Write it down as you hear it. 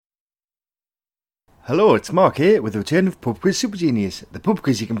Hello, it's Mark here with the return of Pub Quiz Super Genius, the pub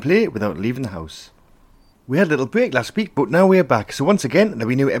quiz you can play without leaving the house. We had a little break last week, but now we're back, so once again there'll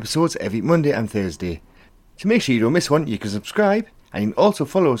be new episodes every Monday and Thursday. To make sure you don't miss one, you can subscribe, and you can also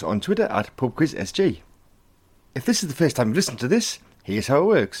follow us on Twitter at PubQuizSG. If this is the first time you've listened to this, here's how it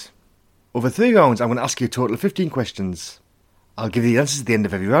works. Over 3 rounds I'm going to ask you a total of 15 questions. I'll give you the answers at the end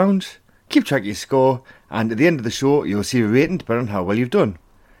of every round, keep track of your score, and at the end of the show you'll receive a rating depending on how well you've done.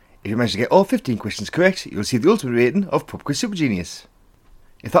 If you manage to get all 15 questions correct, you'll receive the ultimate rating of Pub Quiz Super Genius.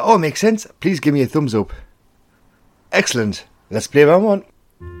 If that all makes sense, please give me a thumbs up. Excellent, let's play round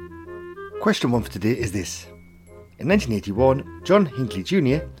 1. Question 1 for today is this. In 1981, John Hinckley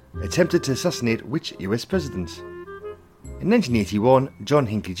Jr. attempted to assassinate which US president? In 1981, John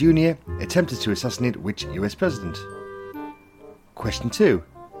Hinckley Jr. attempted to assassinate which US president? Question 2.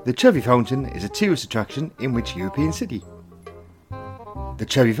 The Trevi Fountain is a tourist attraction in which European city? The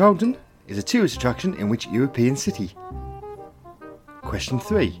Trevi Fountain is a tourist attraction in which European city? Question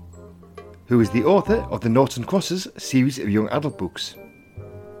 3. Who is the author of the Noughts and Crosses series of young adult books?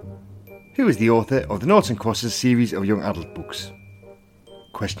 Who is the author of the Noughts and Crosses series of young adult books?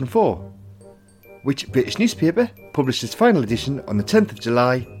 Question 4. Which British newspaper published its final edition on the 10th of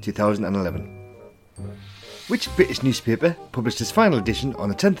July 2011? Which British newspaper published its final edition on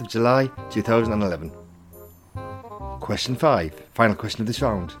the 10th of July 2011? Question 5, final question of this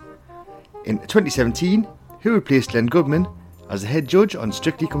round. In 2017, who replaced Len Goodman as the head judge on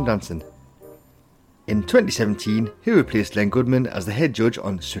Strictly Come Dancing? In 2017, who replaced Len Goodman as the head judge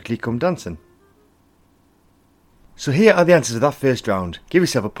on Strictly Come Dancing? So here are the answers of that first round. Give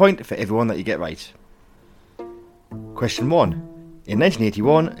yourself a point for everyone that you get right. Question 1. In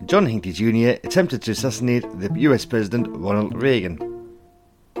 1981, John Hinckley Jr. attempted to assassinate the US President Ronald Reagan.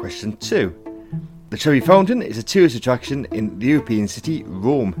 Question 2. The Trevi Fountain is a tourist attraction in the European city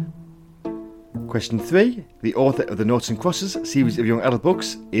Rome. Question 3. The author of the Noughts and Crosses series of young adult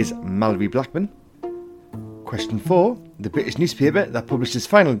books is Mallory Blackman. Question 4. The British newspaper that published its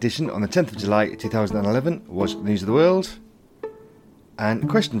final edition on the 10th of July 2011 was News of the World. And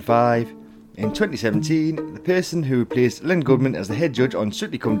question 5. In 2017, the person who replaced Len Goodman as the head judge on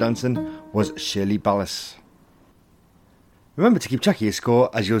Strictly Come Dancing was Shirley Ballas. Remember to keep track of your score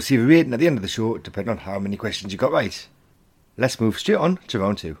as you'll receive a rating at the end of the show depending on how many questions you got right. Let's move straight on to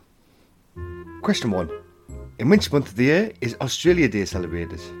round 2. Question 1. In which month of the year is Australia Day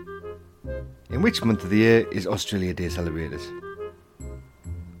celebrated? In which month of the year is Australia Day celebrated?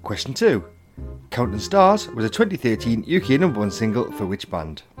 Question 2. Counting Stars was a 2013 UK number 1 single for which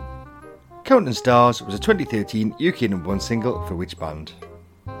band? Counting Stars was a 2013 UK number 1 single for which band?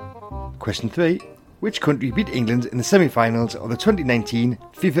 Question 3. Which country beat England in the semi-finals of the 2019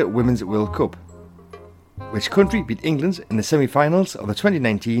 FIFA Women's World Cup? Which country beat England in the semi-finals of the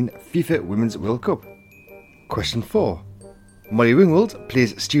 2019 FIFA Women's World Cup? Question 4. Molly Ringwald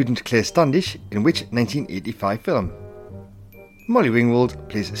plays student Claire Standish in which 1985 film? Molly Ringwald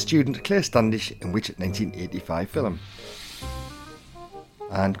plays student Claire Standish in which 1985 film?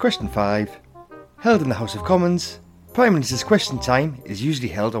 And question 5. Held in the House of Commons, Prime Minister's Question Time is usually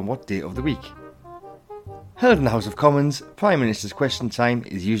held on what day of the week? Held in the House of Commons, Prime Minister's Question Time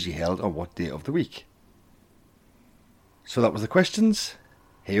is usually held on what day of the week? So that was the questions.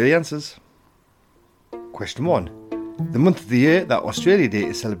 Here are the answers. Question 1. The month of the year that Australia Day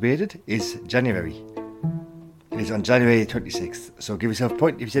is celebrated is January. It is on January 26th, so give yourself a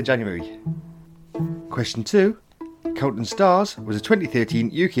point if you said January. Question 2. Counting Stars was a 2013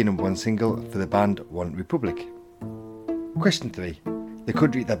 UK number 1 single for the band One Republic. Question 3. The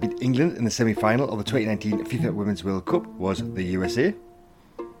country that beat England in the semi-final of the 2019 FIFA Women's World Cup was the USA.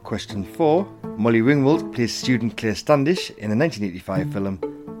 Question 4. Molly Ringwald plays student Claire Standish in the 1985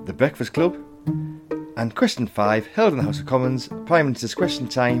 film The Breakfast Club. And question 5. Held in the House of Commons, Prime Minister's Question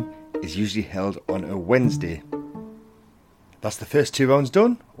Time is usually held on a Wednesday. That's the first 2 rounds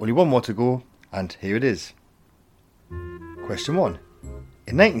done, only one more to go, and here it is. Question 1.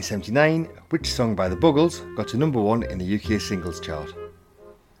 In 1979, which song by the Buggles got to number 1 in the UK singles chart?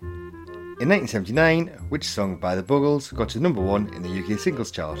 In 1979, which song by the Buggles got to number 1 in the UK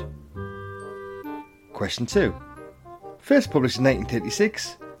singles chart? Question 2. First published in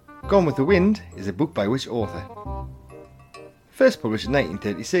 1936, Gone with the Wind is a book by which author? First published in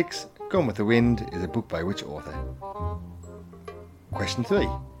 1936, Gone with the Wind is a book by which author? Question 3.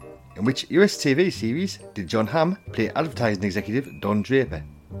 In which US TV series did Jon Hamm play advertising executive Don Draper?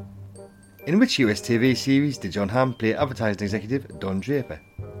 In which US TV series did Jon Hamm play advertising executive Don Draper?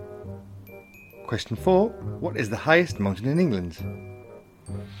 Question 4. What is the highest mountain in England?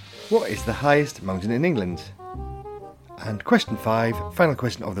 What is the highest mountain in England? And question 5, final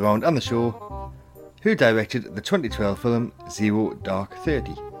question of the round and the show. Who directed the 2012 film Zero Dark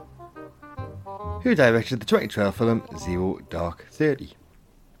 30? Who directed the 2012 film Zero Dark 30?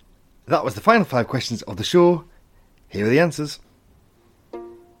 That was the final 5 questions of the show. Here are the answers.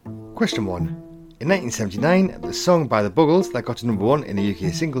 Question 1. In 1979, the song by the Buggles that got to number 1 in the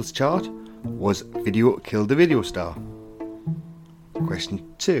UK singles chart was Video Killed the Video Star.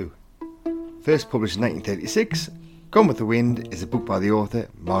 Question 2. First published in 1936, Gone with the Wind is a book by the author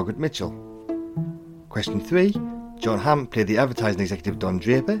Margaret Mitchell. Question 3. John Hamm played the advertising executive Don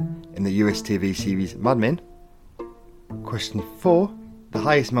Draper in the US TV series Mad Men. Question 4. The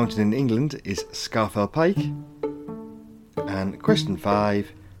highest mountain in England is Scafell Pike. And question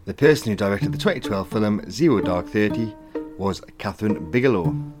 5. The person who directed the 2012 film Zero Dark 30 was Catherine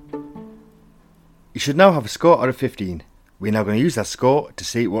Bigelow. You should now have a score out of 15. We're now going to use that score to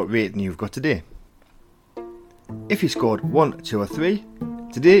see what rating you've got today. If you scored 1, 2 or 3,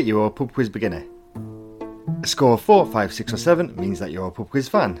 today you are a pub quiz beginner. A score of 4, 5, 6 or 7 means that you're a pub quiz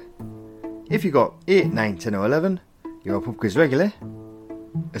fan. If you got 8, 9, 10 or 11, you're a pub quiz regular.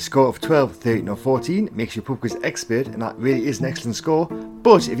 A score of 12, 13 or 14 makes you a pub quiz expert, and that really is an excellent score.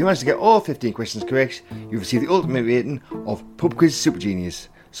 But if you manage to get all 15 questions correct, you've received the ultimate rating of Pub Quiz Super Genius.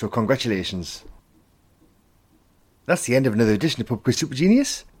 So congratulations. That's the end of another edition of Pub Quiz Super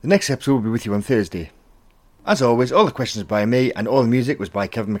Genius. The next episode will be with you on Thursday. As always, all the questions were by me and all the music was by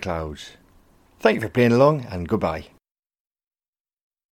Kevin MacLeod. Thank you for playing along and goodbye.